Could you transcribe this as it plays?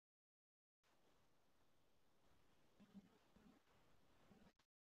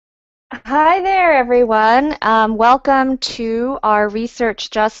Hi there, everyone. Welcome to our Research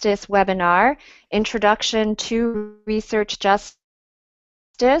Justice webinar, Introduction to Research Justice.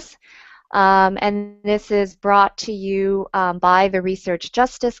 And this is brought to you by the Research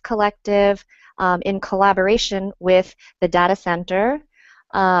Justice Collective in collaboration with the Data Center,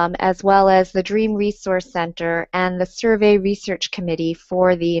 as well as the Dream Resource Center and the Survey Research Committee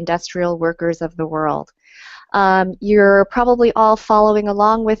for the Industrial Workers of the World. You're probably all following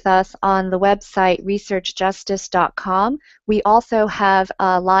along with us on the website researchjustice.com. We also have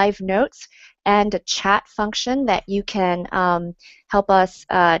live notes and a chat function that you can help us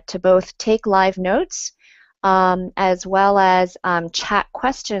to both take live notes as well as chat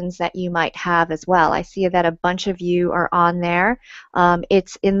questions that you might have as well. I see that a bunch of you are on there.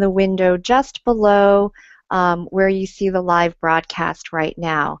 It's in the window just below where you see the live broadcast right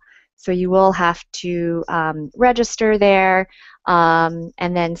now. So you will have to register there and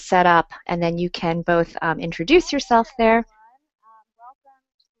then set up, and then you can both introduce yourself there. Welcome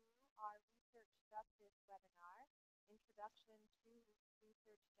to our Research Justice webinar, Introduction to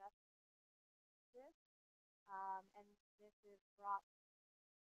Research Justice, and this is brought.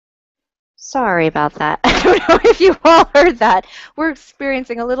 Sorry about that. I don't know if you all heard that. We're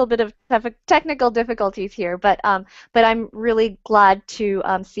experiencing a little bit of technical difficulties here, but I'm really glad to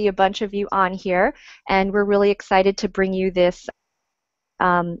see a bunch of you on here, and we're really excited to bring you this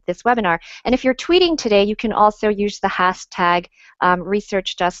webinar. And if you're tweeting today, you can also use the hashtag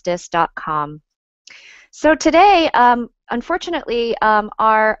researchjustice.com. So today, unfortunately,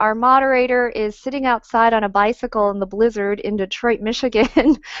 our moderator is sitting outside on a bicycle in the blizzard in Detroit,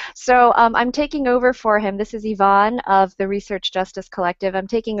 Michigan. So I'm taking over for him. This is Yvonne of the Research Justice Collective. I'm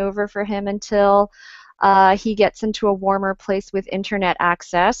taking over for him until he gets into a warmer place with internet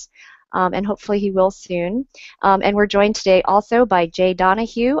access. And hopefully he will soon. And we're joined today also by Jay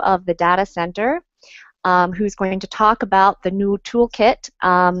Donahue of the Data Center, who's going to talk about the new toolkit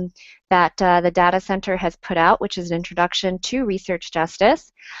that the Data Center has put out, which is an introduction to research justice.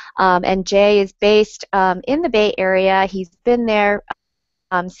 And Jay is based in the Bay Area. He's been there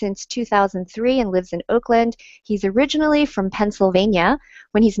since 2003 and lives in Oakland. He's originally from Pennsylvania.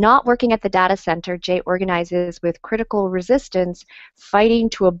 When he's not working at the data center, Jay organizes with Critical Resistance, fighting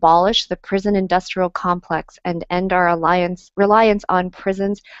to abolish the prison industrial complex and end our reliance on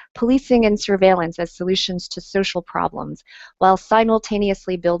prisons, policing, and surveillance as solutions to social problems, while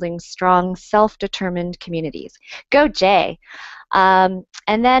simultaneously building strong, self-determined communities. Go, Jay!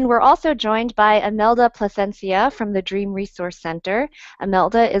 And then we're also joined by Imelda Plasencia from the Dream Resource Center.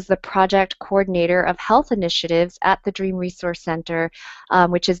 Imelda is the project coordinator of health initiatives at the Dream Resource Center,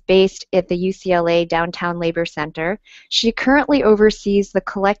 which is based at the UCLA Downtown Labor Center. She currently oversees the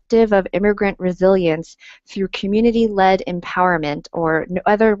Collective of Immigrant Resilience through Community-Led Empowerment, or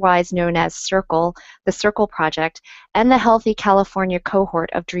otherwise known as CIRCLE, the CIRCLE Project, and the Healthy California cohort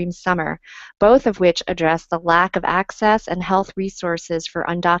of Dream Summer, both of which address the lack of access and health resources for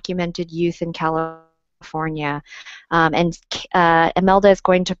undocumented youth in California. Imelda is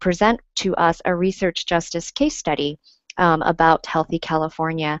going to present to us a research justice case study about Healthy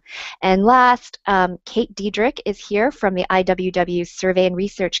California. And last, Kate Diedrich is here from the IWW Survey and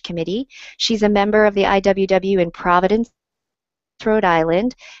Research Committee. She's a member of the IWW in Providence, Rhode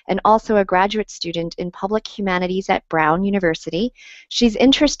Island, and also a graduate student in public humanities at Brown University. She's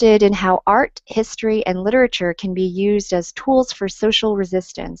interested in how art, history, and literature can be used as tools for social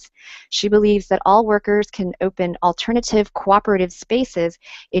resistance. She believes that all workers can open alternative cooperative spaces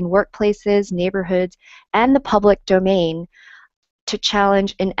in workplaces, neighborhoods, and the public domain to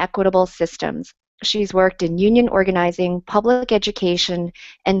challenge inequitable systems. She's worked in union organizing, public education,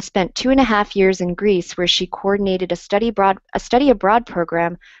 and spent 2.5 years in Greece, where she coordinated a study abroad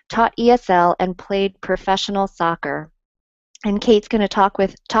program, taught ESL, and played professional soccer. And Kate's going to talk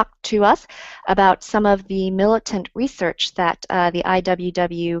to us about some of the militant research that the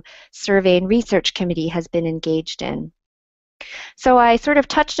IWW Survey and Research Committee has been engaged in. So I sort of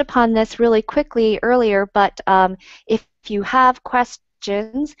touched upon this really quickly earlier, but if you have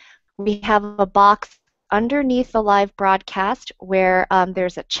questions, we have a box underneath the live broadcast where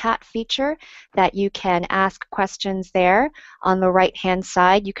there's a chat feature that you can ask questions there on the right-hand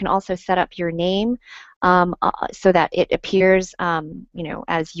side. You can also set up your name so that it appears,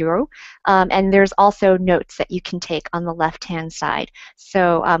 as you. And there's also notes that you can take on the left-hand side.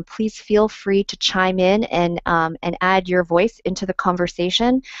 So please feel free to chime in and add your voice into the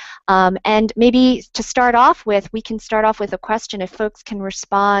conversation. And maybe to start off with, we can start off with a question if folks can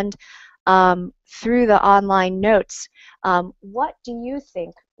respond through the online notes. What do you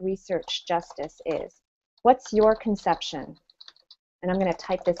think research justice is? What's your conception? and I'm going to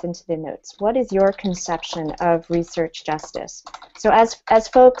type this into the notes. What is your conception of research justice? So as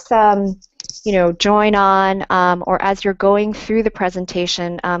folks join on, or as you're going through the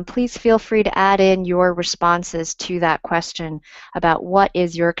presentation, please feel free to add in your responses to that question about what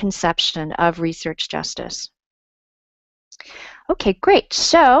is your conception of research justice. Okay, great.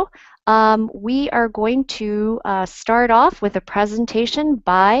 So we are going to start off with a presentation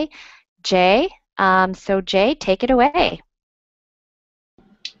by Jay. So Jay, take it away.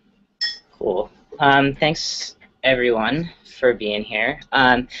 Cool. Thanks, everyone, for being here.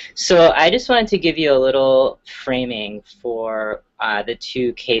 So I just wanted to give you a little framing for the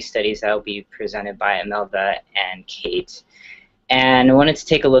two case studies that will be presented by Imelda and Kate. And I wanted to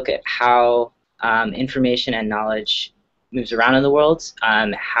take a look at how information and knowledge moves around in the world,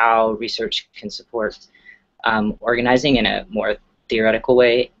 how research can support organizing in a more theoretical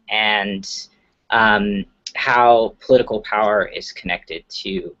way, and how political power is connected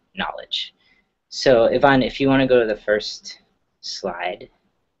to knowledge. So Yvonne, if you want to go to the first slide.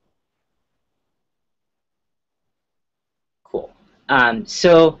 Cool.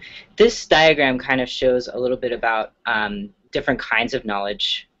 So this diagram kind of shows a little bit about different kinds of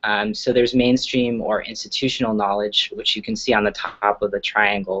knowledge. So there's mainstream or institutional knowledge, which you can see on the top of the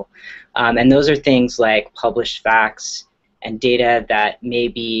triangle. And those are things like published facts and data that may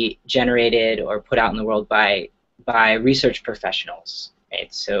be generated or put out in the world by research professionals,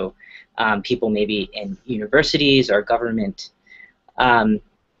 right? So people maybe in universities or government. And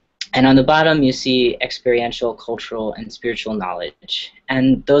on the bottom, you see experiential, cultural, and spiritual knowledge.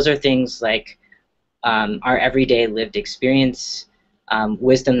 And those are things like our everyday lived experience,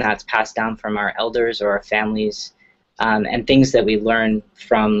 wisdom that's passed down from our elders or our families, and things that we learn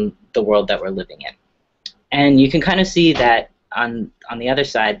from the world that we're living in. And you can kind of see that on the other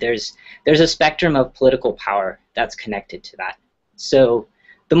side, there's a spectrum of political power that's connected to that. So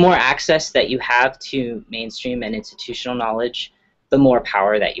the more access that you have to mainstream and institutional knowledge, the more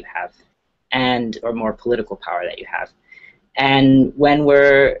power that you have, or more political power that you have. And when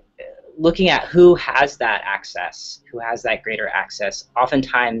we're looking at who has that access, who has that greater access,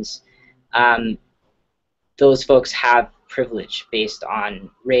 oftentimes those folks have privilege based on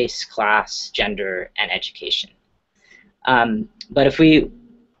race, class, gender, and education. But if we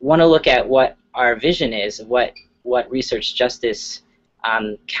want to look at what our vision is, what research justice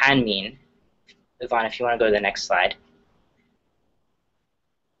can mean, Yvonne, if you want to go to the next slide.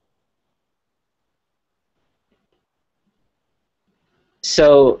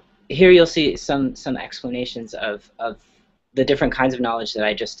 So here you'll see some explanations of the different kinds of knowledge that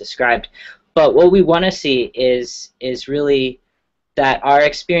I just described. But what we want to see is really that our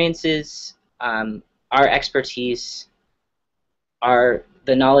experiences, our expertise, the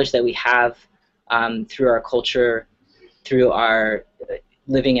knowledge that we have through our culture, through our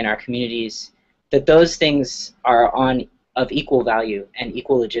living in our communities, that those things are of equal value and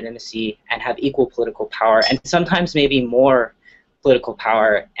equal legitimacy and have equal political power, and sometimes maybe more political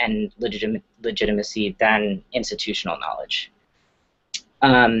power and legitimacy than institutional knowledge.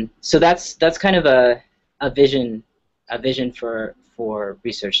 So that's kind of a vision for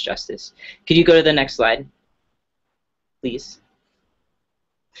research justice. Could you go to the next slide, please?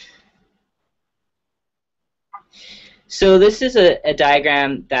 So this is a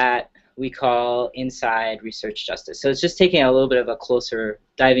diagram that we call inside research justice. So it's just taking a little bit of a closer,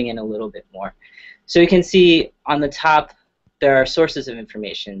 diving in a little bit more. So you can see on the top there are sources of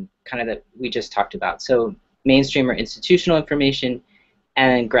information kind of that we just talked about. So mainstream or institutional information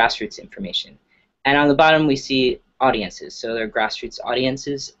and grassroots information. And on the bottom we see audiences. So there are grassroots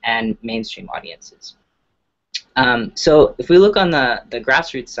audiences and mainstream audiences. So if we look on the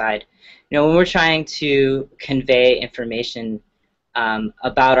grassroots side, when we're trying to convey information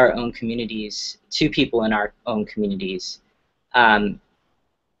about our own communities to people in our own communities,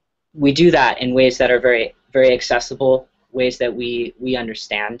 we do that in ways that are very, very accessible, ways that we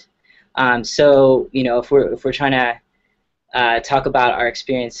understand. So if we're trying to talk about our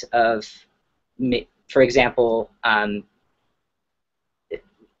experience of, for example,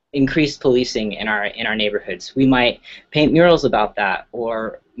 increased policing in our neighborhoods, we might paint murals about that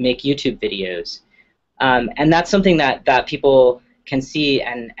or make YouTube videos, and that's something that people can see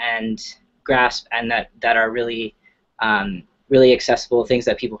and grasp, and that are really really accessible, things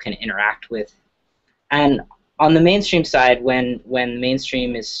that people can interact with. And on the mainstream side, when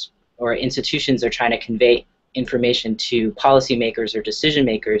mainstream or institutions are trying to convey information to policymakers or decision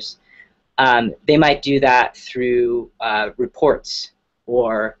makers, they might do that through reports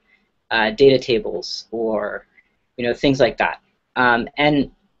or data tables or things like that. And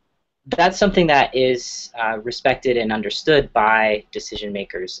that's something that is respected and understood by decision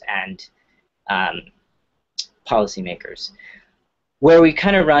makers and um, policymakers. Where we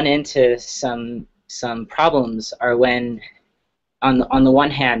kind of run into some problems are when, on the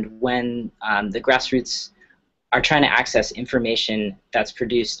one hand, when the grassroots are trying to access information that's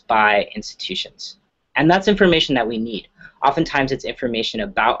produced by institutions. And that's information that we need. Oftentimes it's information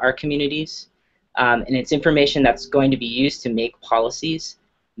about our communities, and it's information that's going to be used to make policies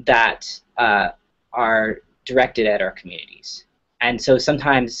that are directed at our communities. And so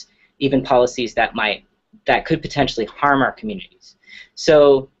sometimes even policies that could potentially harm our communities.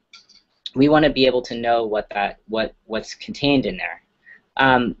 So we want to be able to know what's contained in there.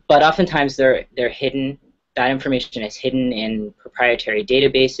 But oftentimes they're hidden. That information is hidden in proprietary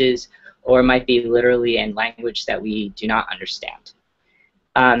databases, or might be literally in language that we do not understand.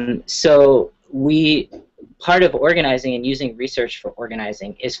 So part of organizing and using research for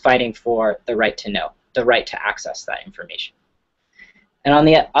organizing is fighting for the right to know, the right to access that information. And on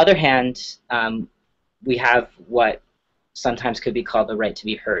the other hand, we have what sometimes could be called the right to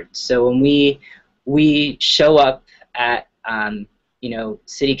be heard. So when we show up at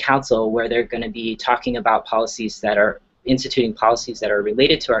city council, where they're going to be talking about policies that are instituting policies that are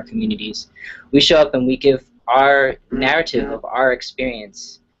related to our communities, we show up and we give our narrative of our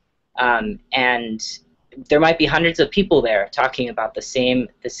experience, and there might be hundreds of people there talking about the same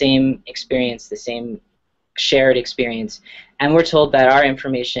experience, the same shared experience, and we're told that our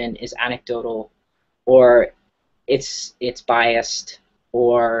information is anecdotal, or it's biased,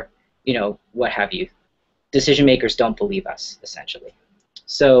 or what have you. Decision makers don't believe us, essentially.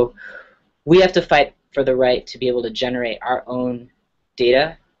 So we have to fight for the right to be able to generate our own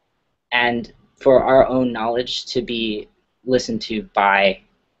data and for our own knowledge to be listened to by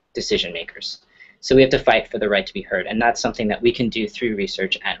decision makers. So we have to fight for the right to be heard, and that's something that we can do through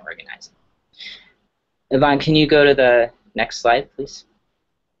research and organizing. Yvonne, can you go to the next slide, please?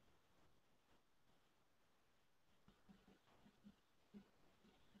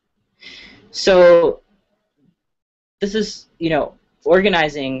 So this is,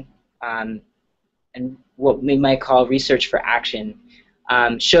 organizing and what we might call research for action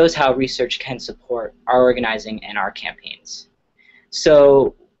shows how research can support our organizing and our campaigns.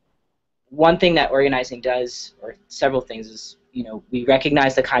 So one thing that organizing does, or several things, is we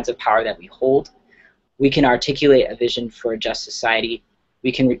recognize the kinds of power that we hold. We can articulate a vision for a just society.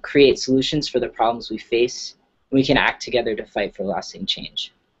 We can create solutions for the problems we face. We can act together to fight for lasting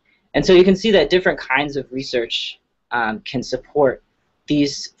change. And so you can see that different kinds of research can support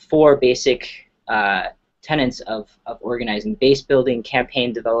these four basic tenets of organizing: base building,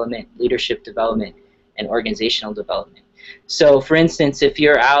 campaign development, leadership development, and organizational development. So for instance, if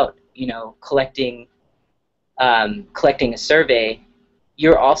you're out collecting a survey,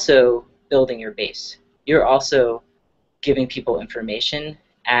 you're also building your base. You're also giving people information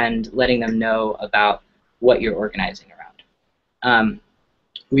and letting them know about what you're organizing around.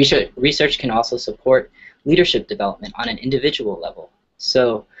 Research can also support leadership development on an individual level.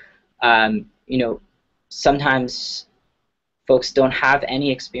 So, sometimes folks don't have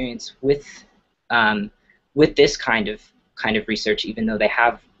any experience with this kind of research, even though they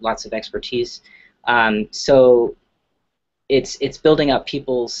have lots of expertise. So, it's building up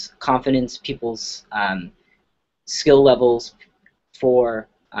people's confidence, people's skill levels for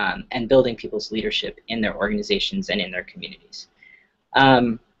and building people's leadership in their organizations and in their communities.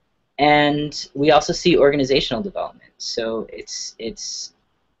 And we also see organizational development. So it's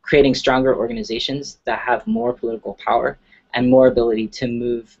creating stronger organizations that have more political power and more ability to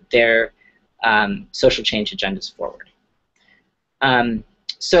move their social change agendas forward.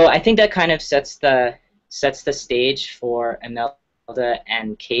 So I think that kind of sets the stage for Imelda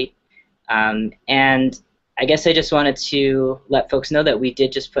and Kate. And I guess I just wanted to let folks know that we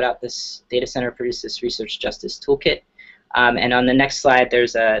did just put out this Data Center produced this Research Justice Toolkit. And on the next slide,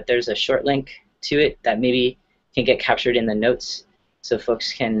 there's a short link to it that maybe can get captured in the notes, so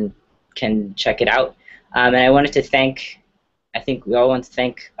folks can check it out. And I wanted to thank, I think we all want to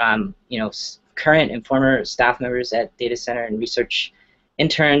thank, current and former staff members at Data Center and research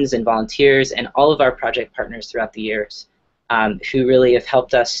interns and volunteers, and all of our project partners throughout the years, who really have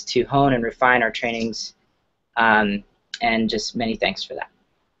helped us to hone and refine our trainings. And just many thanks for that.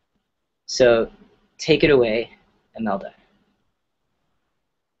 So take it away, Imelda.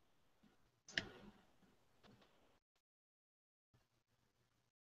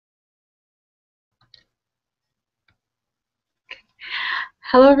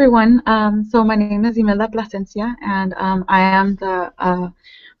 Hello, everyone. So my name is Imelda Plasencia, and I am the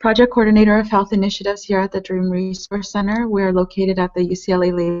project coordinator of health initiatives here at the Dream Resource Center. We're located at the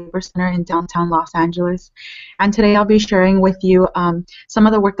UCLA Labor Center in downtown Los Angeles. And today I'll be sharing with you some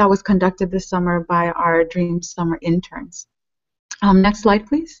of the work that was conducted this summer by our Dream Summer interns. Next slide,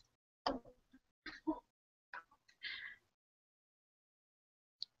 please.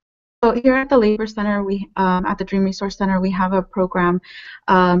 So here at the Labor Center, at the Dream Resource Center, we have a program,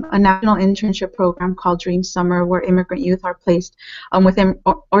 a national internship program called Dream Summer, where immigrant youth are placed within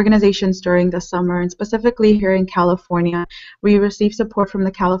organizations during the summer. And specifically here in California, we receive support from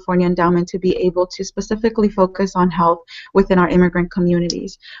the California Endowment to be able to specifically focus on health within our immigrant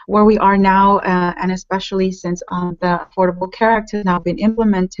communities. Where we are now, and especially since the Affordable Care Act has now been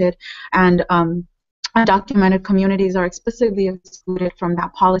implemented, and undocumented communities are explicitly excluded from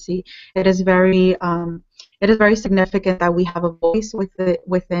that policy. It is very significant that we have a voice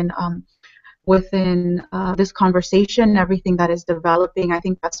within this conversation, everything that is developing. I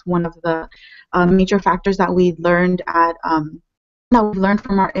think that's one of the major factors that we learned that we've learned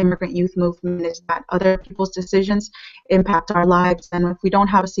from our immigrant youth movement is that other people's decisions impact our lives, and if we don't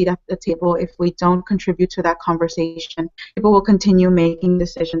have a seat at the table, if we don't contribute to that conversation, people will continue making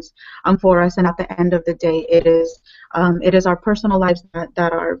decisions for us, and at the end of the day, it is our personal lives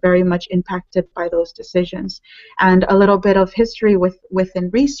that are very much impacted by those decisions. And a little bit of history within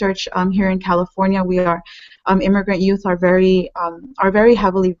research here in California, we are immigrant youth are very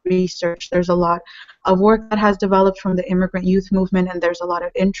heavily researched. There's a lot of work that has developed from the immigrant youth movement, and there's a lot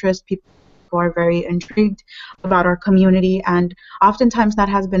of interest. People are very intrigued about our community, and oftentimes that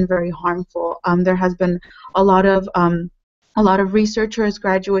has been very harmful. There has been a lot of researchers,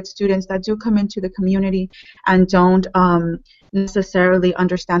 graduate students that do come into the community and don't necessarily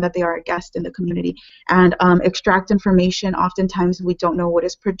understand that they are a guest in the community and extract information. Oftentimes we don't know what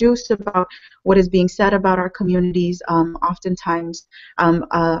is produced about what is being said about our communities. Oftentimes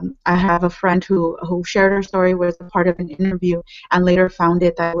I have a friend who shared her story, was a part of an interview, and later found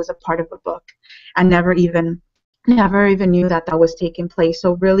it that it was a part of a book, and never even knew that was taking place.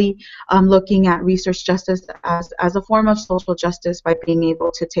 So really looking at research justice as a form of social justice by being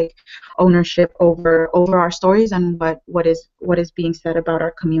able to take ownership over our stories and what is being said about our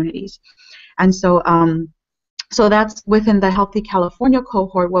communities. And so so that's within the Healthy California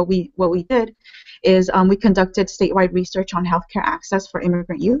cohort. What we did is we conducted statewide research on healthcare access for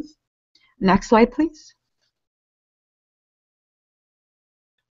immigrant youth. Next slide, please.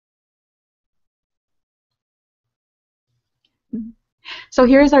 So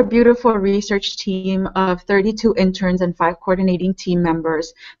here's our beautiful research team of 32 interns and 5 coordinating team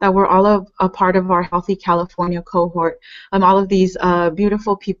members that were all a part of our Healthy California cohort. All of these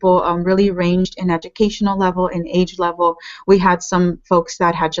beautiful people really ranged in educational level, in age level. We had some folks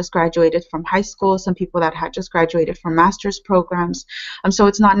that had just graduated from high school, some people that had just graduated from master's programs. So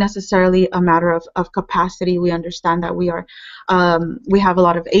it's not necessarily a matter of capacity. We understand that we have a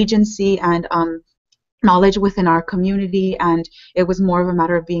lot of agency and knowledge within our community, and it was more of a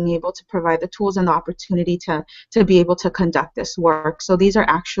matter of being able to provide the tools and the opportunity to be able to conduct this work. So these are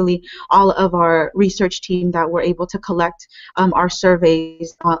actually all of our research team that were able to collect our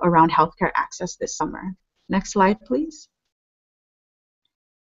surveys around healthcare access this summer. Next slide, please.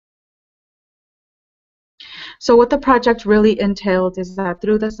 So what the project really entailed is that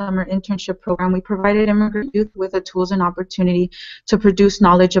through the summer internship program, we provided immigrant youth with the tools and opportunity to produce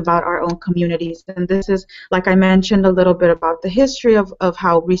knowledge about our own communities. And this is, like I mentioned, a little bit about the history of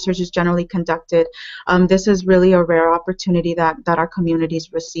how research is generally conducted. This is really a rare opportunity that our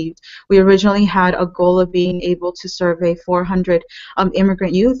communities received. We originally had a goal of being able to survey 400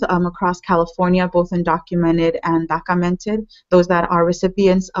 immigrant youth across California, both undocumented and documented, those that are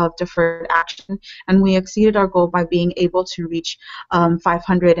recipients of deferred action, and we exceeded our goal by being able to reach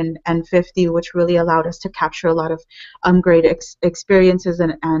 550, which really allowed us to capture a lot of great experiences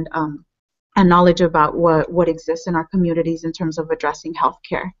and knowledge about what exists in our communities in terms of addressing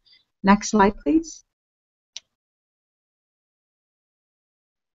healthcare. Next slide, please.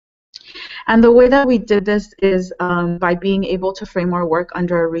 And the way that we did this is by being able to frame our work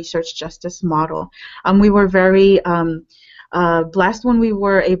under a research justice model. We were very blessed when we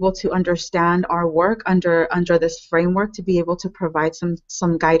were able to understand our work under this framework, to be able to provide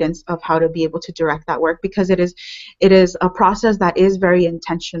some guidance of how to be able to direct that work, because it is a process that is very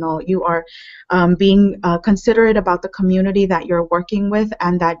intentional. You are being considerate about the community that you're working with,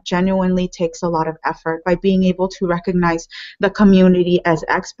 and that genuinely takes a lot of effort. By being able to recognize the community as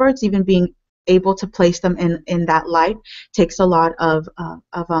experts, even being able to place them in that light takes a lot of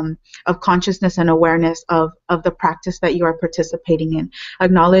consciousness and awareness of the practice that you are participating in.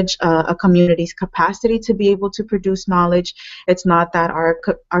 Acknowledge a community's capacity to be able to produce knowledge. It's not that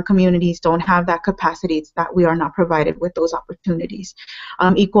our communities don't have that capacity, it's that we are not provided with those opportunities.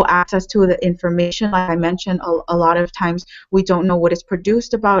 Equal access to the information, like I mentioned, a lot of times we don't know what is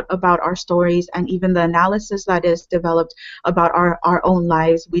produced about our stories, and even the analysis that is developed about our own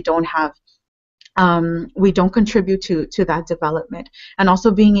lives, we don't contribute to that development. And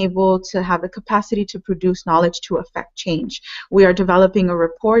also being able to have the capacity to produce knowledge to affect change. We are developing a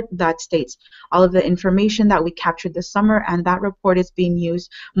report that states all of the information that we captured this summer, and that report is being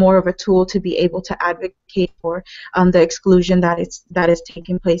used more of a tool to be able to advocate for the exclusion that is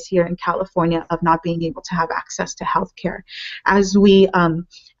taking place here in California of not being able to have access to healthcare. As we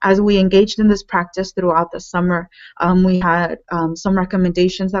engaged in this practice throughout the summer, we had some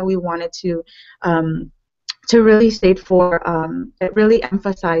recommendations that we wanted to really state for, it really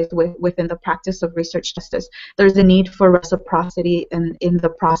emphasized within the practice of research justice. There's a need for reciprocity in the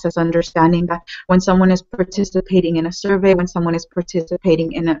process, understanding that when someone is participating in a survey, when someone is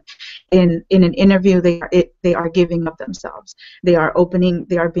participating in an interview, they are giving of themselves. They are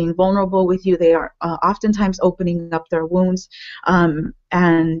being vulnerable with you. They are oftentimes opening up their wounds,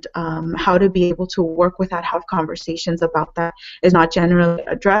 and how to be able to work with that, have conversations about that is not generally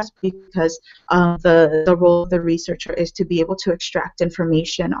addressed, because the role of the researcher is to be able to extract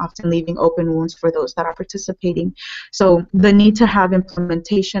information, often leaving open wounds for those that are participating. So the need to have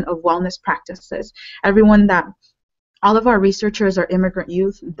implementation of wellness practices. All of our researchers are immigrant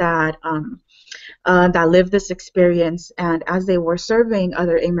youth that live this experience, and as they were surveying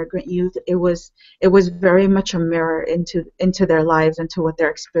other immigrant youth, it was very much a mirror into their lives, into what their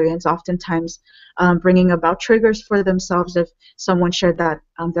experience, oftentimes bringing about triggers for themselves. If someone shared that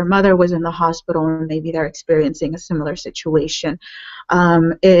their mother was in the hospital, or maybe they're experiencing a similar situation,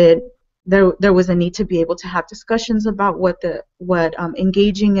 there was a need to be able to have discussions about what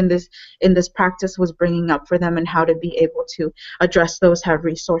engaging in this practice was bringing up for them, and how to be able to address those, have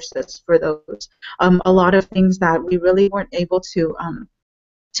resources for those. A lot of things that we really weren't able to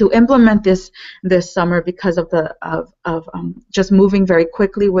implement this summer because of just moving very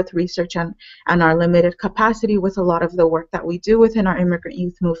quickly with research and our limited capacity with a lot of the work that we do within our immigrant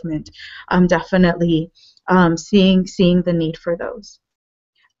youth movement. Definitely seeing the need for those.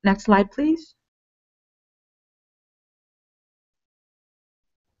 Next slide, please.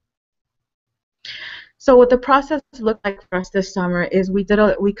 So what the process looked like for us this summer is we did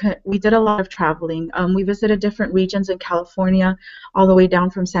a lot of traveling. We visited different regions in California, all the way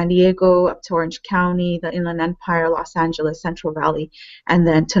down from San Diego up to Orange County, the Inland Empire, Los Angeles, Central Valley, and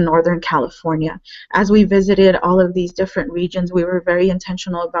then to Northern California. As we visited all of these different regions, we were very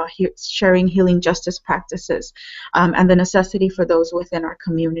intentional about sharing healing justice practices and the necessity for those within our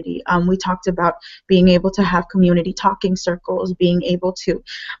community. We talked about being able to have community talking circles, being able to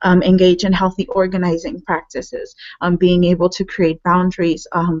engage in healthy organizing practices, being able to create boundaries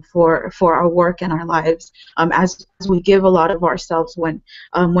for our work and our lives, as we give a lot of ourselves when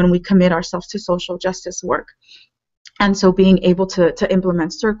we commit ourselves to social justice work. And so being able to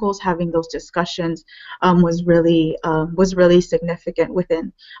implement circles, having those discussions was really significant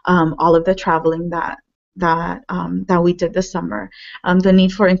within all of the traveling that we did this summer. The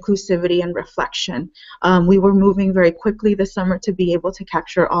need for inclusivity and reflection. We were moving very quickly this summer to be able to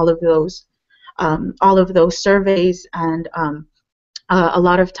capture all of those surveys, and a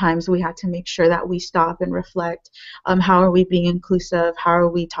lot of times we had to make sure that we stop and reflect. How are we being inclusive? How are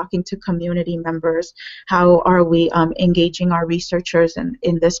we talking to community members? How are we engaging our researchers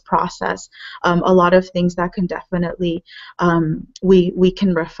in this process? A lot of things that can definitely we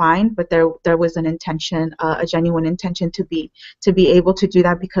can refine, but there was an intention, a genuine intention to be able to do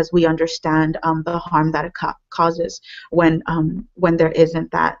that, because we understand the harm that it causes when there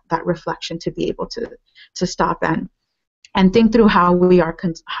isn't that reflection to be able to stop and think through how we are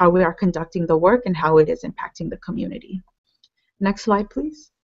conducting the work and how it is impacting the community. Next slide,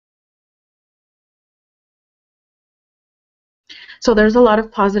 please. So there's a lot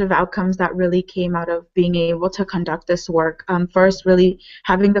of positive outcomes that really came out of being able to conduct this work. First, really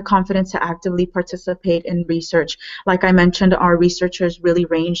having the confidence to actively participate in research. Like I mentioned, our researchers really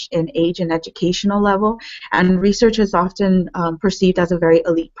range in age and educational level, and research is often perceived as a very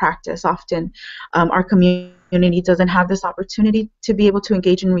elite practice. Often our community doesn't have this opportunity to be able to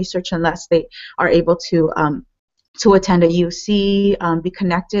engage in research unless they are able to to attend a UC, be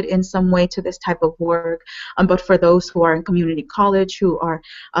connected in some way to this type of work. But for those who are in community college, who are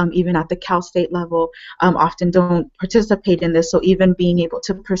even at the Cal State level, often don't participate in this. So even being able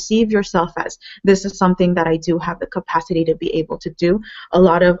to perceive yourself as this is something that I do have the capacity to be able to do. A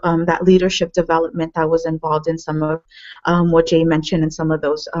lot of that leadership development that was involved in some of what Jay mentioned in some of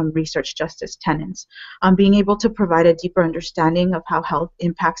those research justice tenets. Being able to provide a deeper understanding of how health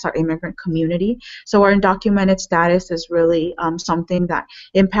impacts our immigrant community. So our undocumented status is really something that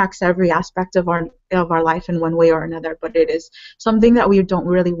impacts every aspect of our life in one way or another, but it is something that we don't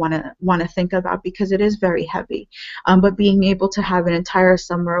really want to think about because it is very heavy. But being able to have an entire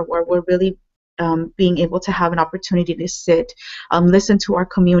summer where we're really being able to have an opportunity to sit, listen to our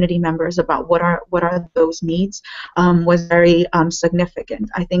community members about what are those needs was very significant.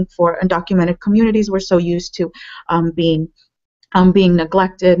 I think for undocumented communities, we're so used to being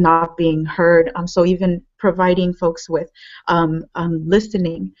neglected, not being heard. So even providing folks with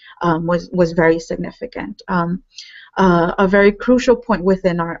listening was very significant. A very crucial point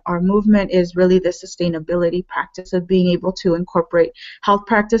within our movement is really the sustainability practice of being able to incorporate health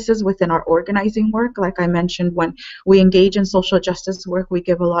practices within our organizing work. Like I mentioned, when we engage in social justice work, we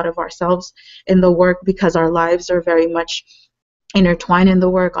give a lot of ourselves in the work because our lives are very much intertwined in the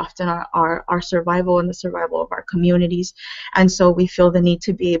work, often our survival and the survival of our communities, and so we feel the need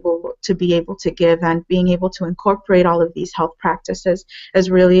to be able to give, and being able to incorporate all of these health practices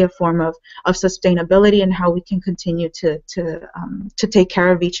is really a form of sustainability and how we can continue to take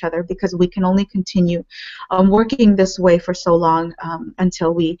care of each other, because we can only continue working this way for so long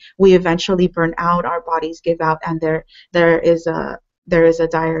until we eventually burn out, our bodies give out, and there is a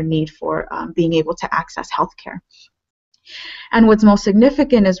dire need for being able to access healthcare. And what's most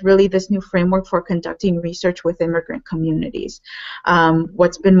significant is really this new framework for conducting research with immigrant communities.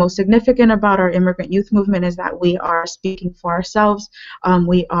 What's been most significant about our immigrant youth movement is that we are speaking for ourselves,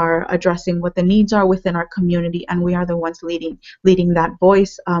 we are addressing what the needs are within our community, and we are the ones leading that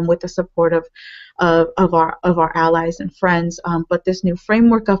voice with the support of our allies and friends. But this new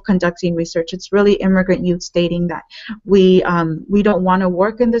framework of conducting research, it's really immigrant youth stating that we don't want to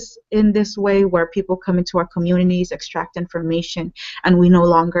work in this way where people come into our communities, extract information, and we no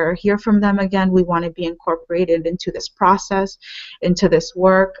longer hear from them again. We want to be incorporated into this process, into this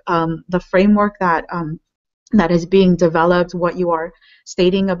work. The framework that is being developed, what you are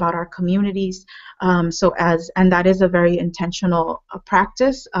stating about our communities. And that is a very intentional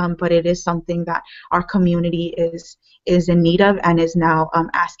practice, but it is something that our community is in need of and is now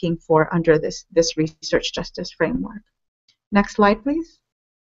asking for under this research justice framework. Next slide, please.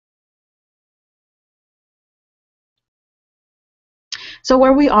 So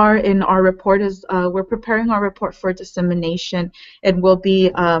where we are in our report is we're preparing our report for dissemination. It will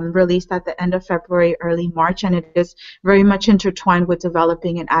be released at the end of February, early March, and it is very much intertwined with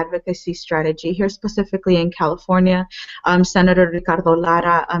developing an advocacy strategy. Here specifically in California, Senator Ricardo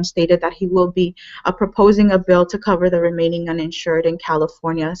Lara stated that he will be proposing a bill to cover the remaining uninsured in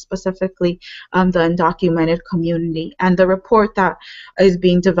California, specifically the undocumented community. And the report that is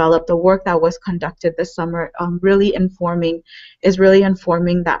being developed, the work that was conducted this summer, really informing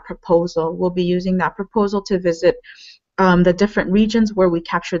that proposal. We'll be using that proposal to visit the different regions where we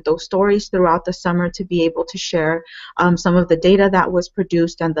captured those stories throughout the summer to be able to share some of the data that was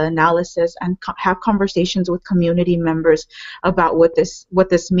produced and the analysis, and have conversations with community members about what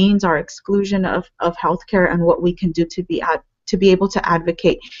this means, our exclusion of healthcare, and what we can do to be able to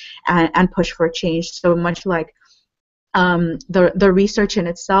advocate and push for change. So much like the research in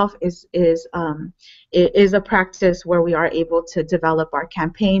itself is a practice where we are able to develop our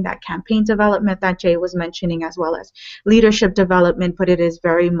campaign development that Jay was mentioning, as well as leadership development, but it is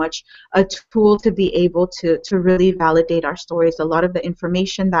very much a tool to be able to really validate our stories. A lot of the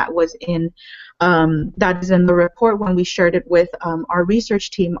information that was that is in the report, when we shared it with our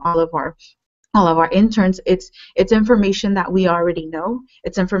research team, all of our interns, it's information that we already know.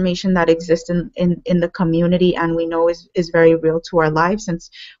 It's information that exists in the community, and we know is very real to our lives since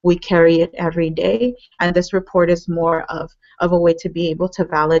we carry it every day. And this report is more of a way to be able to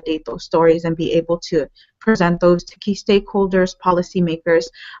validate those stories and be able to present those to key stakeholders, policymakers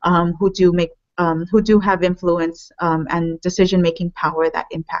who do have influence and decision-making power that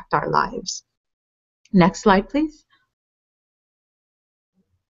impact our lives. Next slide, please.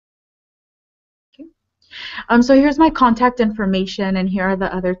 So here's my contact information, and here are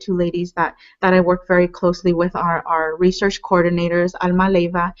the other two ladies that I work very closely with, our research coordinators, Alma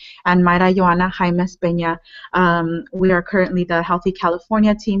Leiva and Mayra Joana Jaimes Peña. We are currently the Healthy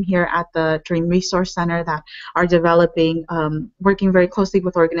California team here at the Dream Resource Center that are developing, working very closely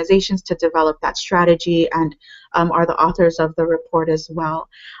with organizations to develop that strategy, and are the authors of the report as well.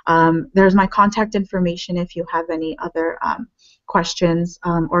 There's my contact information if you have any other questions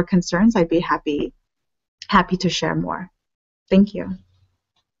or concerns. I'd be happy to share more. Thank you.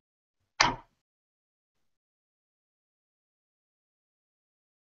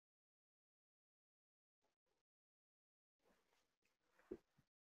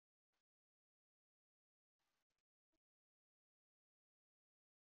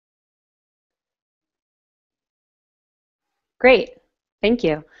 Great, thank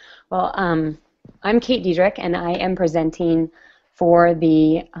you. Well, I'm Kate Diedrich, and I am presenting for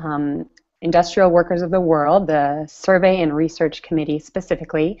the Industrial Workers of the World, the Survey and Research Committee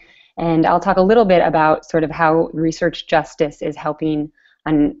specifically, and I'll talk a little bit about sort of how research justice is helping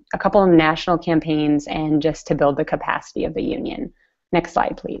on a couple of national campaigns and just to build the capacity of the union. Next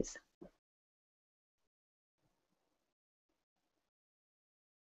slide, please.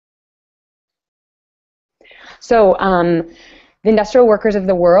 So the Industrial Workers of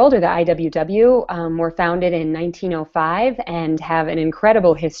the World, or the IWW, were founded in 1905 and have an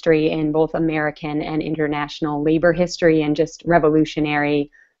incredible history in both American and international labor history and just revolutionary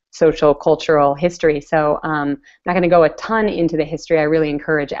social, cultural history. So I'm not going to go a ton into the history. I really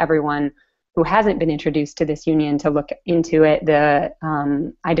encourage everyone who hasn't been introduced to this union to look into it. The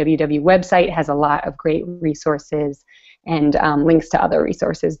IWW website has a lot of great resources and links to other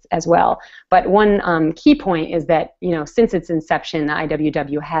resources as well. But one key point is that, since its inception, the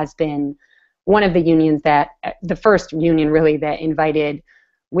IWW has been one of the unions the first union really that invited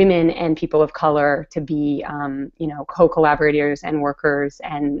women and people of color to be, co-collaborators and workers,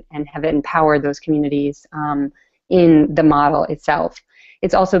 and have empowered those communities in the model itself.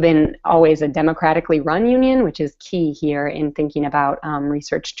 It's also been always a democratically run union, which is key here in thinking about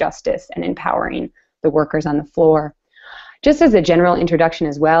research justice and empowering the workers on the floor. Just as a general introduction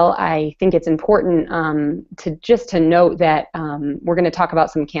as well, I think it's important to note that we're going to talk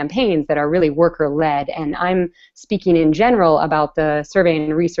about some campaigns that are really worker-led, and I'm speaking in general about the Survey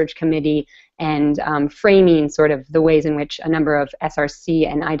and Research Committee and framing sort of the ways in which a number of SRC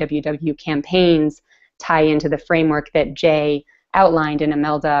and IWW campaigns tie into the framework that Jay outlined and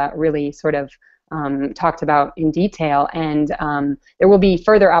Imelda really sort of talked about in detail, and there will be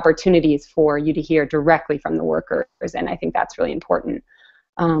further opportunities for you to hear directly from the workers, and I think that's really important.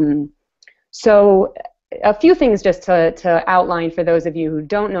 So a few things just to outline for those of you who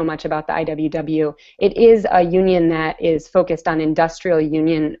don't know much about the IWW. It is a union that is focused on industrial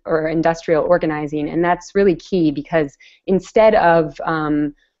union or industrial organizing, and that's really key because instead of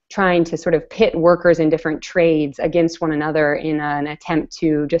trying to sort of pit workers in different trades against one another in an attempt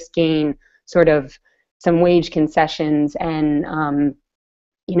to just gain sort of some wage concessions and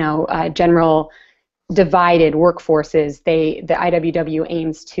general divided workforces, the IWW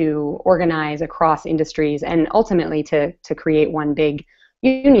aims to organize across industries and ultimately to create one big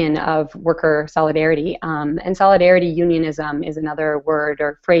union of worker solidarity. And solidarity unionism is another word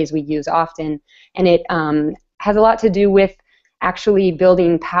or phrase we use often, and it has a lot to do with actually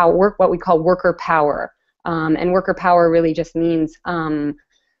building power, what we call worker power. And worker power really just means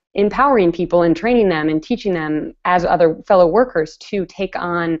empowering people and training them and teaching them as other fellow workers to take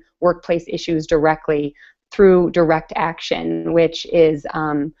on workplace issues directly through direct action, which is,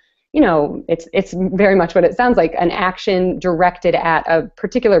 it's very much what it sounds like, an action directed at a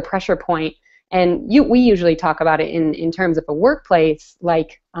particular pressure point. And we usually talk about it in terms of a workplace,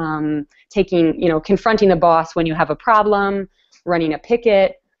 like confronting the boss when you have a problem, running a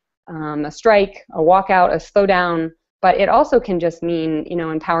picket, a strike, a walkout, a slowdown. But it also can just mean,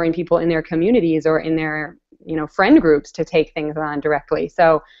 empowering people in their communities or in their, friend groups to take things on directly.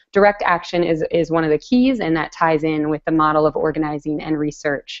 So direct action is one of the keys, and that ties in with the model of organizing and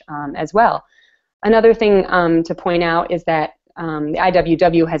research as well. Another thing to point out is that the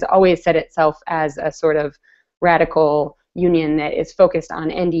IWW has always set itself as a sort of radical union that is focused on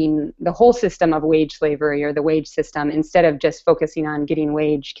ending the whole system of wage slavery or the wage system instead of just focusing on getting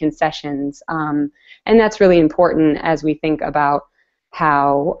wage concessions. And that's really important as we think about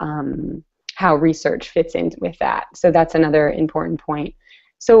how research fits in with that. So that's another important point.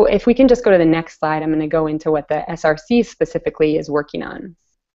 So if we can just go to the next slide, I'm going to go into what the SRC specifically is working on.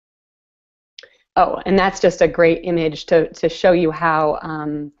 Oh, and that's just a great image to show you how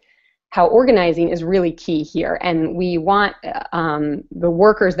how organizing is really key here, and we want the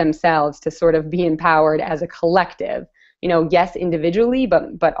workers themselves to sort of be empowered as a collective. Yes, individually,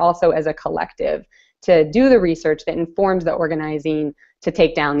 but also as a collective, to do the research that informs the organizing to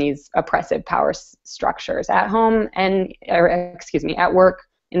take down these oppressive power structures at home at work,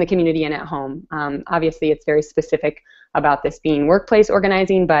 in the community, and at home. Obviously, it's very specific about this being workplace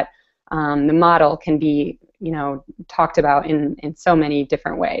organizing, but the model can be, talked about in so many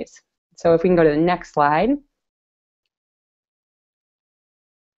different ways. So if we can go to the next slide.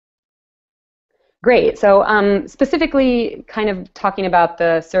 Great. So specifically kind of talking about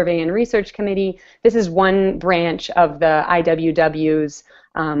the Survey and Research Committee, this is one branch of the IWW's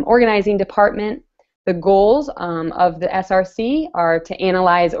organizing department. The goals of the SRC are to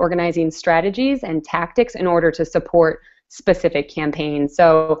analyze organizing strategies and tactics in order to support specific campaigns.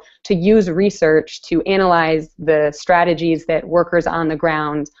 So to use research to analyze the strategies that workers on the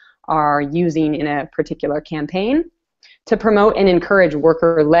ground are using in a particular campaign. To promote and encourage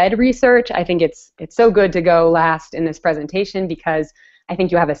worker-led research. I think it's so good to go last in this presentation, because I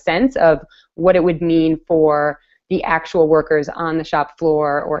think you have a sense of what it would mean for the actual workers on the shop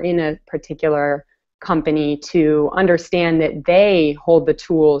floor or in a particular company to understand that they hold the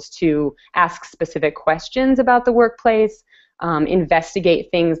tools to ask specific questions about the workplace, investigate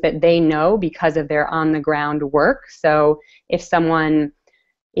things that they know because of their on-the-ground work. So if someone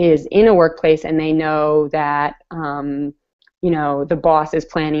is in a workplace and they know that the boss is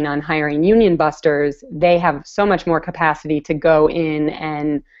planning on hiring union busters, they have so much more capacity to go in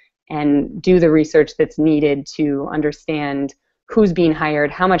and do the research that's needed to understand who's being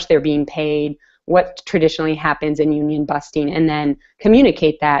hired, how much they're being paid, what traditionally happens in union busting, and then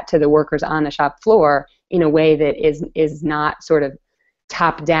communicate that to the workers on the shop floor in a way that is not sort of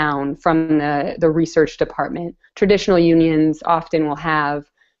top down from the research department. Traditional unions often will have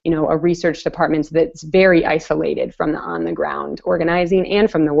a research department that's very isolated from the on-the-ground organizing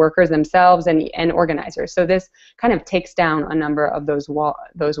and from the workers themselves and organizers. So this kind of takes down a number of those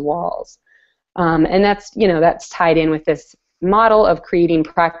walls. And that's tied in with this model of creating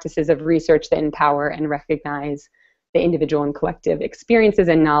practices of research that empower and recognize the individual and collective experiences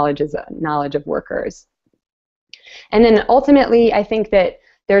and knowledge of workers. And then ultimately, I think that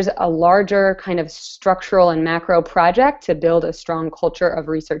there's a larger kind of structural and macro project to build a strong culture of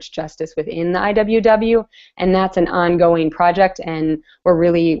research justice within the IWW, and that's an ongoing project, and we're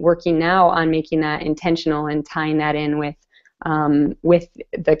really working now on making that intentional and tying that in with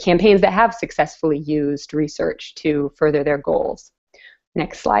the campaigns that have successfully used research to further their goals.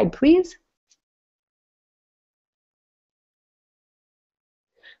 Next slide, please.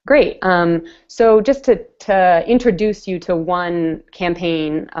 Great. So just to introduce you to one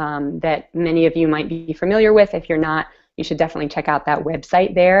campaign that many of you might be familiar with. If you're not, you should definitely check out that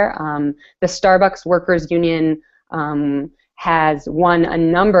website there. The Starbucks Workers Union has won a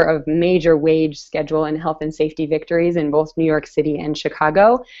number of major wage, schedule, and health and safety victories in both New York City and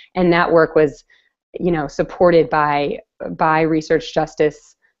Chicago, and that work was, supported by research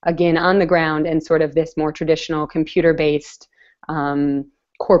justice, again, on the ground, and sort of this more traditional computer-based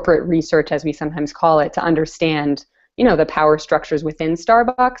corporate research, as we sometimes call it, to understand, the power structures within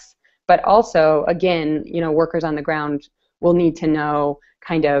Starbucks. But also, again, workers on the ground will need to know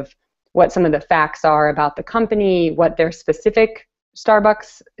kind of what some of the facts are about the company, what their specific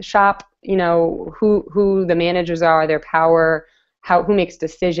Starbucks shop, who the managers are, their power, who makes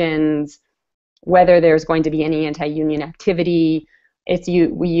decisions, whether there's going to be any anti-union activity.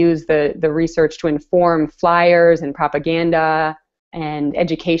 We use the research to inform flyers and propaganda and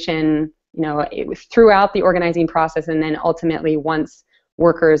education, throughout the organizing process, and then ultimately once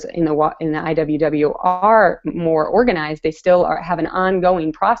workers in the IWW are more organized, they still have an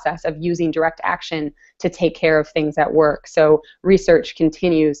ongoing process of using direct action to take care of things at work. So research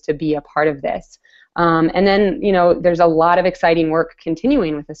continues to be a part of this. And then, there's a lot of exciting work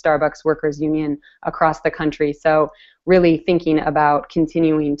continuing with the Starbucks Workers Union across the country. So really thinking about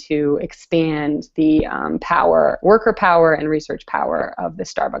continuing to expand the worker power and research power of the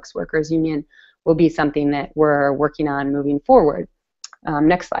Starbucks Workers Union will be something that we're working on moving forward.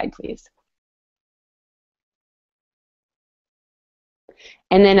 Next slide, please.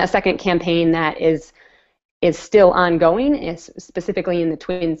 And then a second campaign that is still ongoing, is specifically in the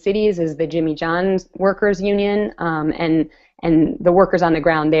Twin Cities, is the Jimmy John's Workers Union, and the workers on the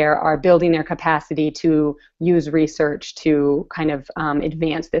ground there are building their capacity to use research to kind of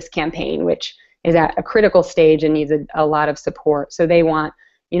advance this campaign, which is at a critical stage and needs a lot of support. So they want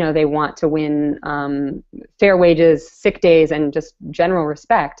to win fair wages, sick days, and just general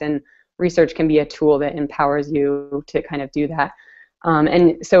respect, and research can be a tool that empowers you to kind of do that.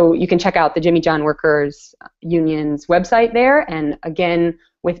 And so you can check out the Jimmy John Workers Union's website there. And again,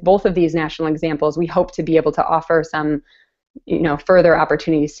 with both of these national examples, we hope to be able to offer some, further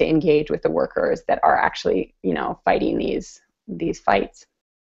opportunities to engage with the workers that are actually, fighting these fights.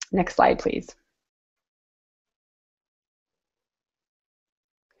 Next slide, please.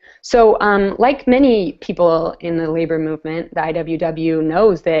 So like many people in the labor movement, the IWW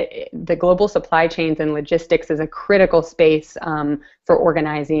knows that the global supply chains and logistics is a critical space for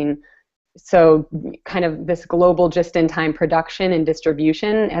organizing. So kind of this global just-in-time production and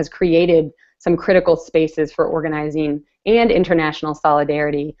distribution has created some critical spaces for organizing and international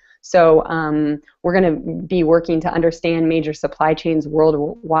solidarity. So we're going to be working to understand major supply chains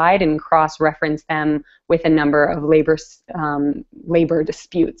worldwide and cross-reference them with a number of labor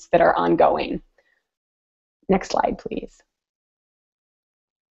disputes that are ongoing. Next slide, please.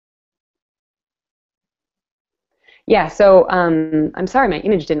 Yeah, so I'm sorry my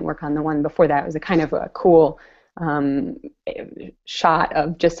image didn't work on the one before that. It was a kind of a cool shot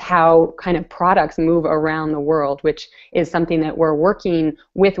of just how kind of products move around the world, which is something that we're working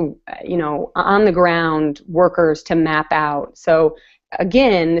with, on the ground workers to map out. So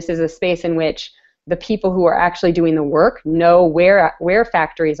again, this is a space in which the people who are actually doing the work know where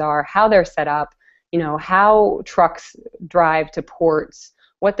factories are, how they're set up, how trucks drive to ports,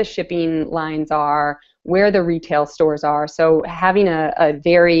 what the shipping lines are, where the retail stores are. So having a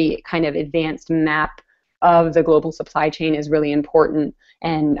very kind of advanced map of the global supply chain is really important,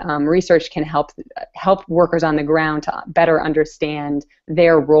 and research can help workers on the ground to better understand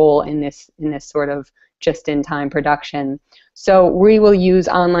their role in this sort of just-in-time production. So we will use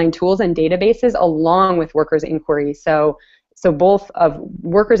online tools and databases along with workers' inquiry. So both of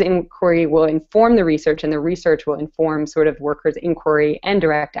workers' inquiry will inform the research, and the research will inform sort of workers' inquiry and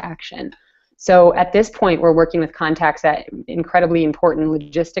direct action. So at this point, we're working with contacts at incredibly important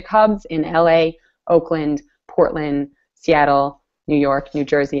logistic hubs in LA, Oakland, Portland, Seattle, New York, New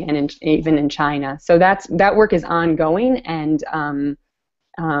Jersey, and even in China. So that work is ongoing, and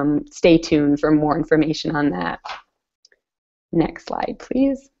stay tuned for more information on that. Next slide,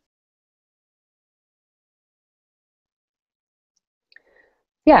 please.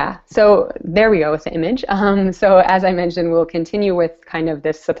 Yeah, so there we go with the image. So as I mentioned, we'll continue with kind of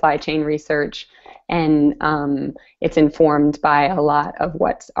this supply chain research, and it's informed by a lot of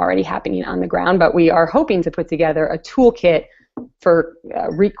what's already happening on the ground, but we are hoping to put together a toolkit for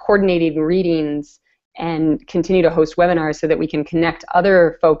coordinating readings and continue to host webinars so that we can connect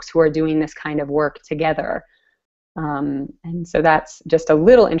other folks who are doing this kind of work together. And so that's just a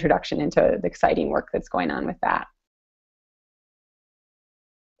little introduction into the exciting work that's going on with that.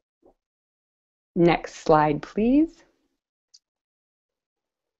 Next slide, please.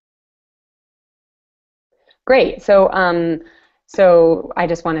 Great. So I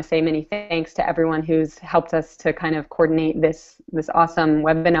just want to say many thanks to everyone who's helped us to kind of coordinate this awesome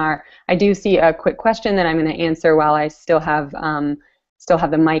webinar. I do see a quick question that I'm going to answer while I still have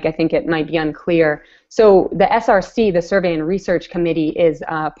the mic. I think it might be unclear. So the SRC, the Survey and Research Committee, is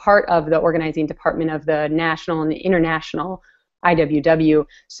part of the organizing department of the national and the international IWW.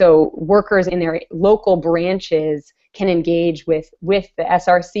 So workers in their local branches can engage with the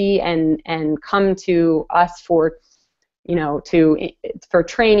SRC and come to us for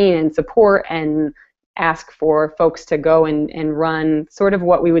training and support, and ask for folks to go and run sort of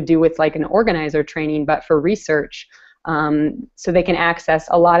what we would do with like an organizer training, but for research. So they can access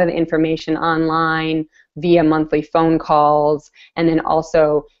a lot of the information online via monthly phone calls, and then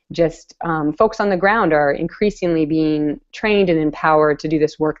also just folks on the ground are increasingly being trained and empowered to do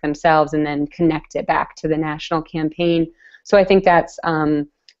this work themselves and then connect it back to the national campaign. So I think that's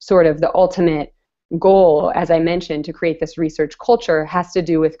sort of the ultimate goal, as I mentioned, to create this research culture has to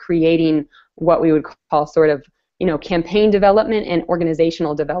do with creating what we would call sort of, campaign development and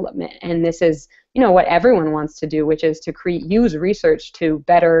organizational development. And this is, what everyone wants to do, which is to use research to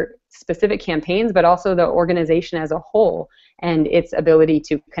better specific campaigns, but also the organization as a whole and its ability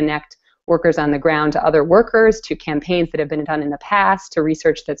to connect workers on the ground to other workers, to campaigns that have been done in the past, to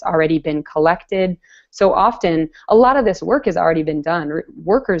research that's already been collected. So often, a lot of this work has already been done.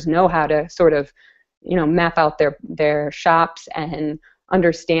 Workers know how to sort of, map out their shops and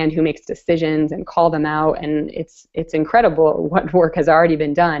understand who makes decisions and call them out, and it's incredible what work has already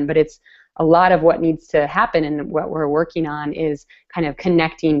been done, but it's a lot of what needs to happen, and what we're working on is kind of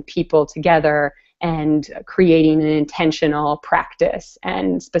connecting people together and creating an intentional practice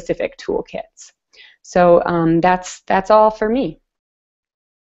and specific toolkits. So that's all for me.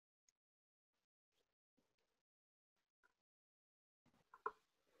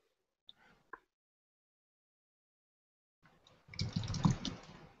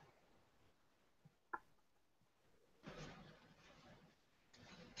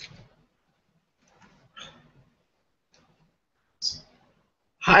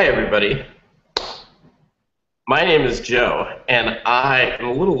 Hi, everybody. My name is Joe, and I am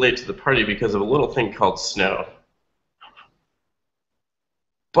a little late to the party because of a little thing called snow.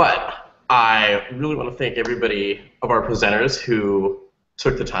 But I really want to thank everybody of our presenters who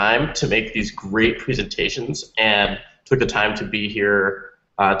took the time to make these great presentations and took the time to be here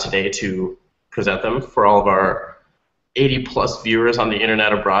today to present them for all of our 80-plus viewers on the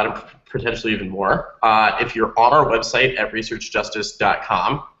internet abroad and potentially even more. If you're on our website at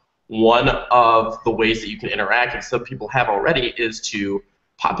researchjustice.com, one of the ways that you can interact, and some people have already, is to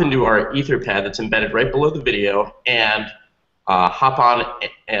pop into our Etherpad that's embedded right below the video and hop on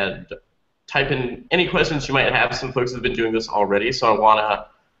and type in any questions you might have. Some folks have been doing this already, so I want to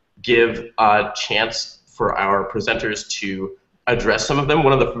give a chance for our presenters to address some of them.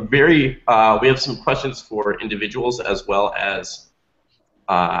 One of the we have some questions for individuals as well as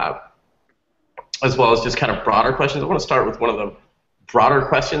just kind of broader questions. I want to start with one of the broader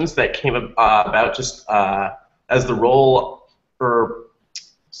questions that came about just as the role,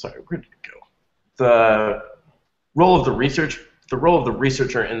 sorry, where did it go? The role of the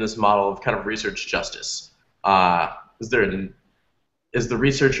researcher in this model of kind of research justice. Is the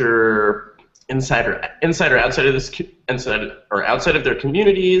researcher inside or outside of outside of their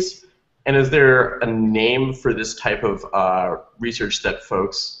communities? And is there a name for this type of research that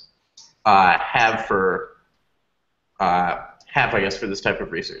folks have, I guess, for this type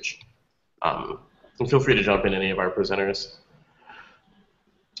of research? And feel free to jump in, any of our presenters.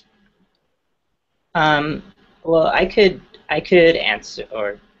 Well, I could answer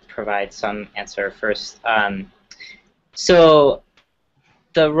or provide some answer first. So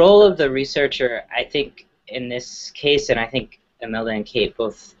the role of the researcher, I think in this case, and I think Imelda and Kate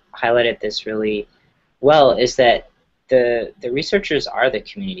both highlighted this really well, is that the researchers are the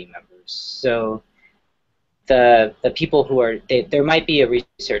community members. So the people who are, there might be a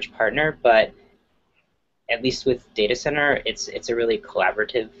research partner, but at least with data center, it's a really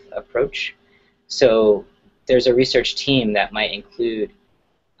collaborative approach. So there's a research team that might include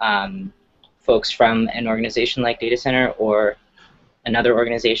folks from an organization like Data Center or another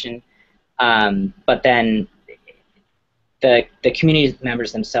organization, but then the community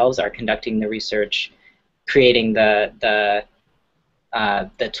members themselves are conducting the research, creating the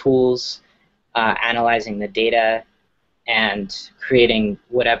tools, analyzing the data, and creating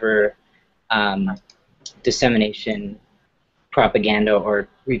whatever dissemination, propaganda, or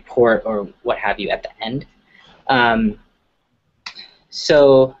report, or what have you at the end.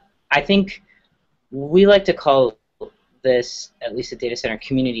 So I think we like to call this, at least at Data Center,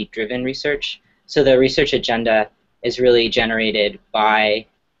 community-driven research. So the research agenda is really generated by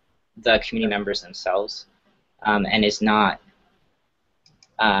the community members themselves, and is not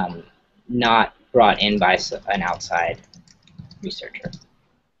brought in by an outside researcher.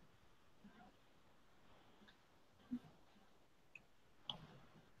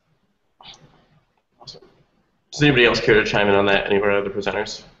 Awesome. Does anybody else care to chime in on that? Any of our other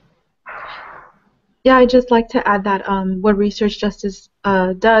presenters? Yeah, I'd just like to add that what Research Justice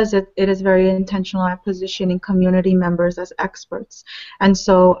does, it is very intentional at positioning community members as experts. And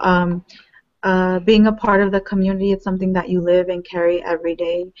so being a part of the community, it's something that you live and carry every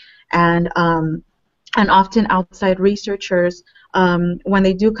day. And often outside researchers, when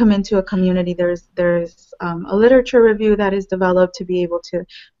they do come into a community, there's a literature review that is developed to be able to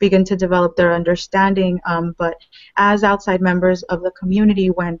begin to develop their understanding. But as outside members of the community,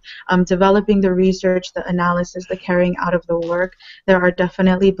 when developing the research, the analysis, the carrying out of the work, there are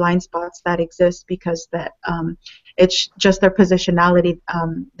definitely blind spots that exist because it's just their positionality.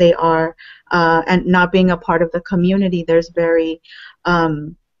 They are, and not being a part of the community, there's very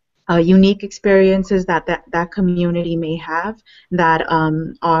unique experiences that community may have that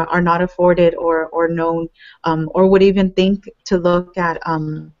are not afforded or known or would even think to look at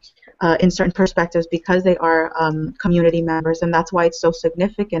in certain perspectives because they are community members. And that's why it's so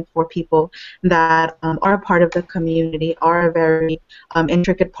significant for people that are a part of the community, are a very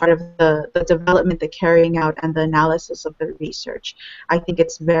intricate part of the development, the carrying out, and the analysis of the research. I think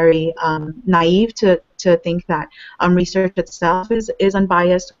it's very naive to think that research itself is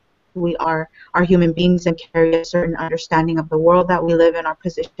unbiased. We are human beings and carry a certain understanding of the world that we live in, our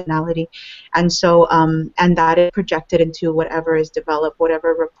positionality, and so and that is projected into whatever is developed,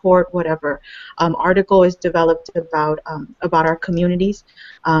 whatever report, whatever article is developed about our communities.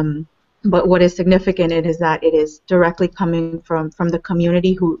 But what is significant is that it is directly coming from the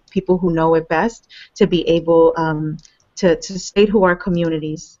community, people who know it best, to be able to state who our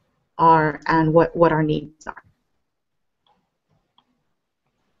communities are and what our needs are.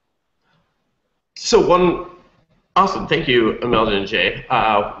 So Awesome. Thank you, Imelda and Jay.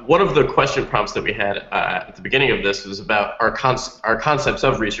 One of the question prompts that we had at the beginning of this was about our concepts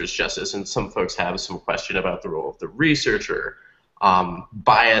of research justice, and some folks have some question about the role of the researcher,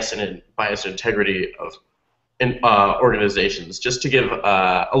 bias and integrity of organizations. Just to give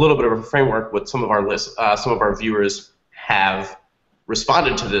a little bit of a framework, what some of our viewers have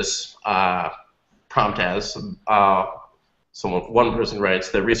responded to this prompt as. One person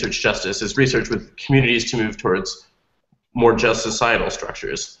writes that research justice is research with communities to move towards more just societal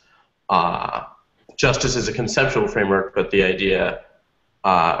structures. Justice is a conceptual framework, but the idea,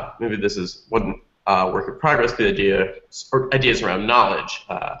 maybe this is one work in progress, the ideas around knowledge.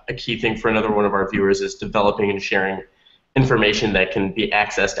 A key thing for another one of our viewers is developing and sharing information that can be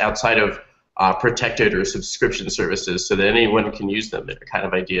accessed outside of protected or subscription services so that anyone can use them. The kind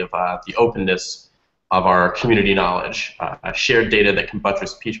of idea of the openness of our community knowledge. Shared data that can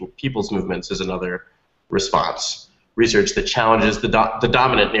buttress people's movements is another response. Research that challenges the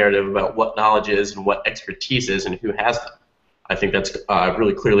dominant narrative about what knowledge is and what expertise is and who has them. I think that's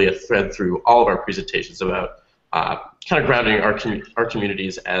really clearly a thread through all of our presentations about kind of grounding our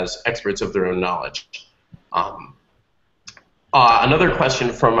communities as experts of their own knowledge. Another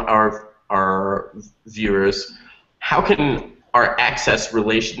question from our viewers, how can our access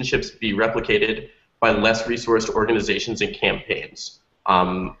relationships be replicated by less resourced organizations and campaigns?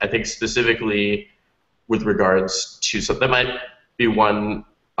 I think specifically with regards to, so that might be one,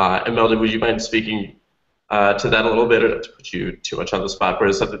 Imelda, would you mind speaking to that a little bit, or not to put you too much on the spot,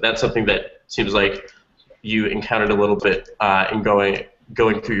 but that's something that seems like you encountered a little bit in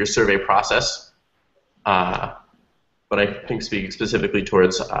going through your survey process. But I think speaking specifically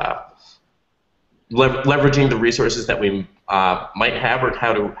towards leveraging the resources that we might have, or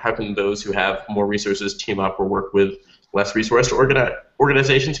how can those who have more resources team up or work with less resourced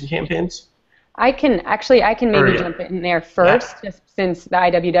organizations and campaigns? I can maybe jump in there first, just since the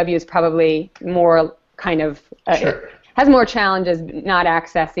IWW is probably more kind of has more challenges not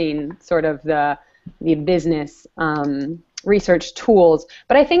accessing sort of the business research tools.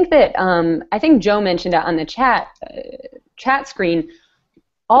 But I think that I think Joe mentioned it on the chat screen.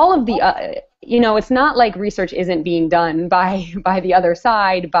 All of the it's not like research isn't being done by the other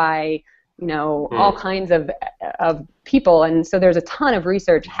side, by all kinds of people, and so there's a ton of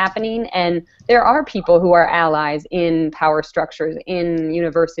research happening, and there are people who are allies in power structures, in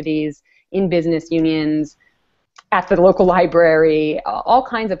universities, in business unions, at the local library, all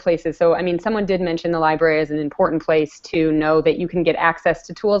kinds of places. So I mean, someone did mention the library as an important place to know that you can get access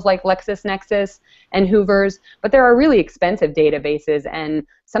to tools like LexisNexis and Hoover's, but there are really expensive databases, and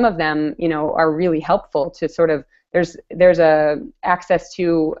some of them are really helpful to sort of, there's a access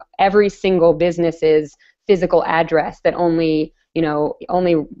to every single business's physical address that only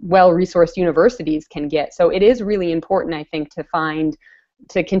well-resourced universities can get. So it is really important, I think, to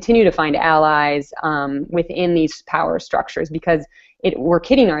continue to find allies within these power structures, because we're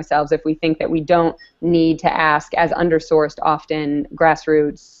kidding ourselves if we think that we don't need to ask, as undersourced, often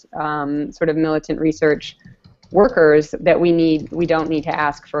grassroots sort of militant research workers, that we don't need to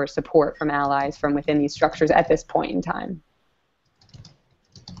ask for support from allies from within these structures at this point in time.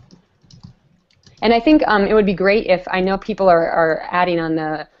 And I think it would be great if, I know people are adding on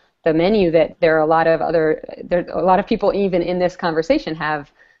the menu that there are a lot of people even in this conversation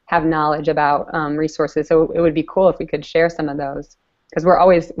have knowledge about resources. So it would be cool if we could share some of those, because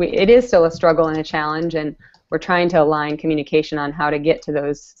it is still a struggle and a challenge, and we're trying to align communication on how to get to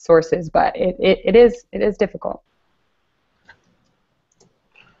those sources, but it is difficult.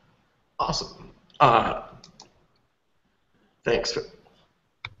 Awesome. Thanks,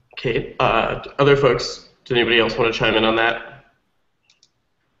 Kate. Other folks, does anybody else want to chime in on that?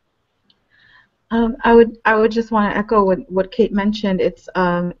 I would just want to echo what Kate mentioned. It's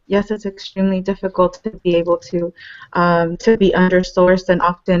yes, it's extremely difficult to be able to be undersourced, and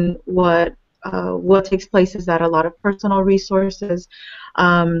often what takes place is that a lot of personal resources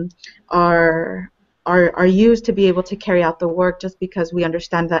are used to be able to carry out the work, just because we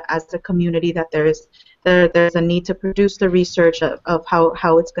understand that as a community that there's a need to produce the research of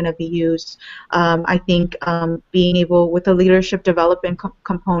how it's going to be used. I think being able, with the leadership development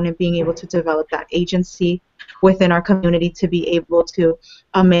component, being able to develop that agency within our community to be able to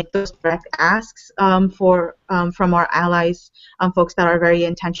make those direct asks from our allies, folks that are very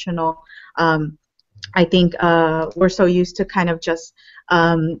intentional. I think we're so used to kind of just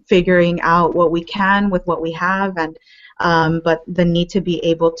figuring out what we can with what we have, and but the need to be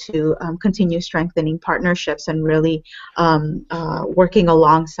able to continue strengthening partnerships and really working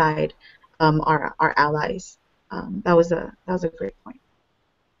alongside our allies. That was a great point.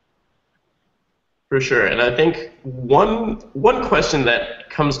 For sure, and I think one question that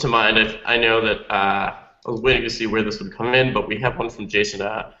comes to mind, I know that I was waiting to see where this would come in, but we have one from Jason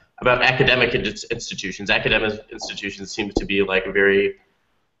about academic institutions. Academic institutions seem to be like a very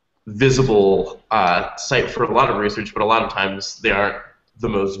visible site for a lot of research, but a lot of times they aren't the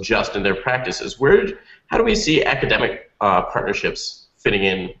most just in their practices. How do we see academic partnerships fitting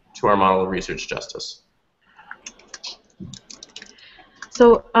in to our model of research justice?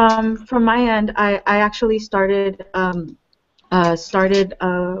 So from my end, I actually started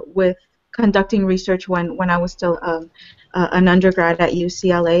with conducting research when I was still an undergrad at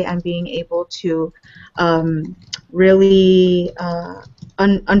UCLA, and being able to really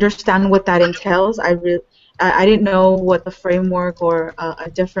understand what that entails. I didn't know what the framework or a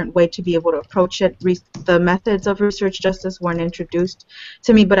different way to be able to approach it. The methods of research justice weren't introduced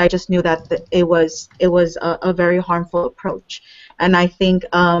to me, but I just knew that it was a very harmful approach. And I think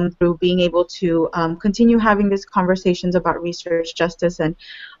through being able to continue having these conversations about research justice, and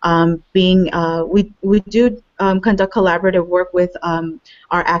we do conduct collaborative work with our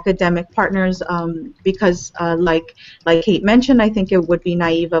academic partners, because like Kate mentioned, I think it would be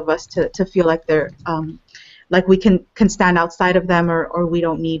naive of us to feel like they're like we can stand outside of them, or we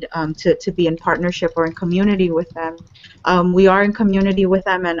don't need to be in partnership or in community with them. We are in community with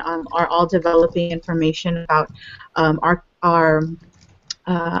them, and are all developing information about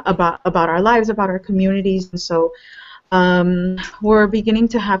about our lives, about our communities, and so we're beginning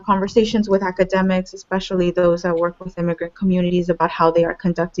to have conversations with academics, especially those that work with immigrant communities, about how they are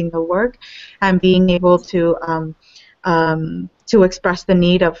conducting the work, and being able to express the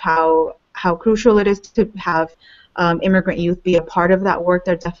need of how crucial it is to have immigrant youth be a part of that work.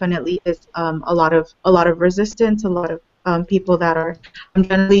 There definitely is a lot of resistance, a lot of people that are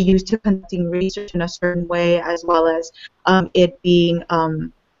generally used to conducting research in a certain way, as well as it being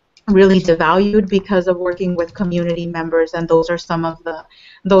really devalued because of working with community members, and those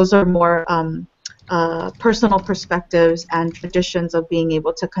are more personal perspectives and traditions of being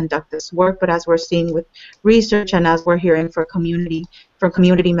able to conduct this work. But as we're seeing with research, and as we're hearing from community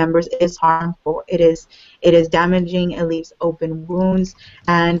members, it is harmful. It is damaging. It leaves open wounds,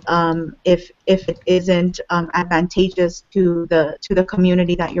 and if it isn't advantageous to the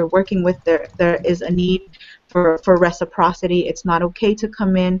community that you're working with, there is a need for reciprocity. It's not okay to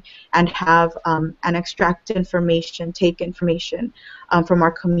come in and have and extract information, take information from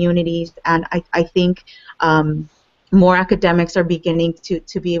our communities, and I think more academics are beginning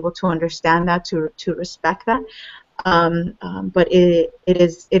to be able to understand that, to respect that. But it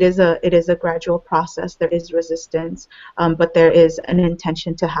is a gradual process. There is resistance, but there is an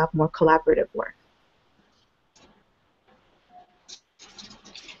intention to have more collaborative work.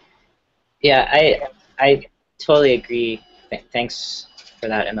 Yeah, I totally agree. Thanks for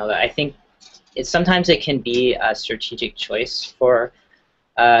that, Imelda. I think sometimes it can be a strategic choice for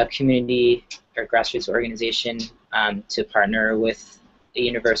a community or grassroots organization to partner with a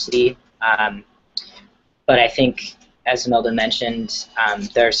university. But I think, as Imelda mentioned,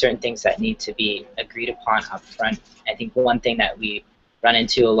 there are certain things that need to be agreed upon up front. I think one thing that we run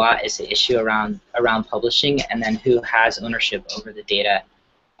into a lot is the issue around publishing, and then who has ownership over the data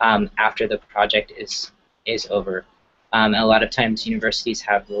after the project is over. And a lot of times universities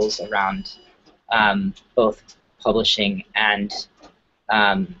have rules around both publishing and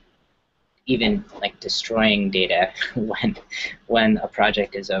even like destroying data when a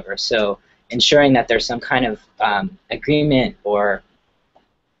project is over. So ensuring that there's some kind of agreement or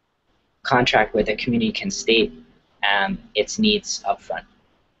contract where the community can state its needs up front.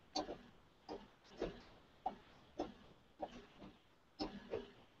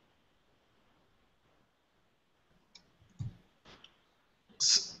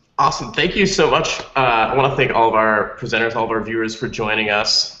 Awesome. Thank you so much. I want to thank all of our presenters, all of our viewers for joining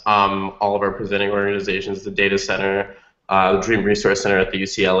us, all of our presenting organizations, the Data Center, the Dream Resource Center at the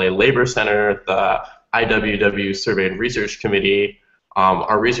UCLA Labor Center, the IWW Survey and Research Committee,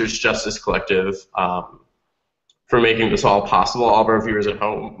 our Research Justice Collective, for making this all possible, all of our viewers at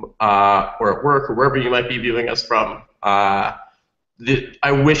home or at work or wherever you might be viewing us from. I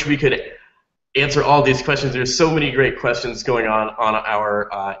wish we could answer all these questions. There's so many great questions going on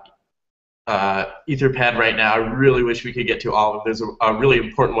our Etherpad right now. I really wish we could get to all of them. There's a really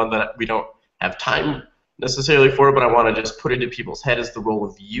important one that we don't have time necessarily for, but I want to just put into people's head is the role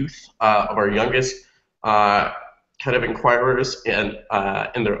of youth, of our youngest kind of inquirers and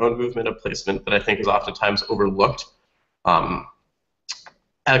in their own movement of placement that I think is oftentimes overlooked. And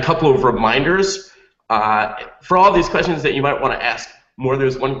a couple of reminders for all these questions that you might want to ask more.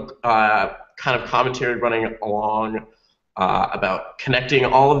 There's one kind of commentary running along about connecting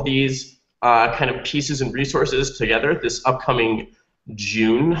all of these kind of pieces and resources together this upcoming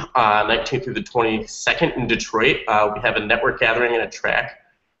June 19th through the 22nd in Detroit. We have a network gathering and a track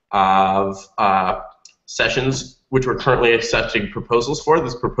of sessions which we're currently accepting proposals for.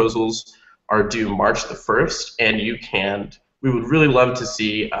 Those proposals are due March the 1st, and we would really love to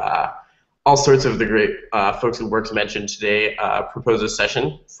see all sorts of the great folks who worked mentioned today propose a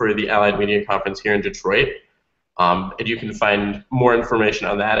session for the Allied Media Conference here in Detroit. And you can find more information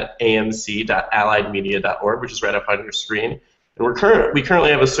on that at amc.alliedmedia.org, which is right up on your screen. And we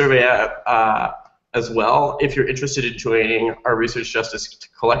currently have a survey as well. If you're interested in joining our Research Justice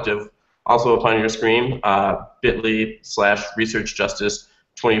Collective, also up on your screen, bit.ly/Research Justice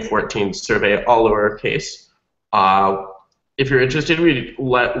 2014 survey, all lowercase. If you're interested, we'd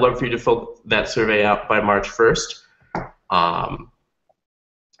love for you to fill that survey out by March 1st.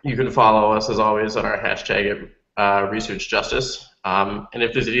 You can follow us, as always, on our hashtag at Research Justice. And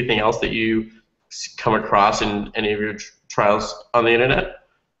if there's anything else that you come across in any of your trials on the internet,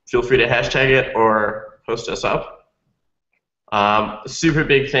 feel free to hashtag it or post us up. Super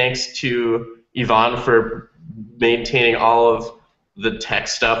big thanks to Yvonne for maintaining all of the tech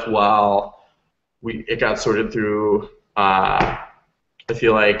stuff while it got sorted through. I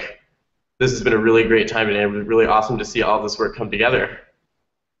feel like this has been a really great time today. It was really awesome to see all this work come together.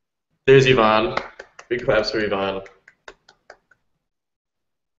 There's Yvonne. Big claps for Yvonne.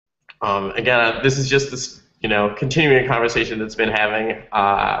 Again, this is just this, continuing conversation that's been having.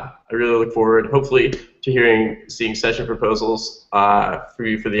 I really look forward, hopefully, to seeing session proposals for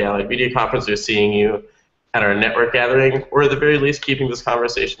you for the Allied Media Conference, or seeing you at our network gathering, or at the very least, keeping this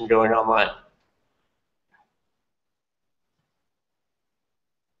conversation going online.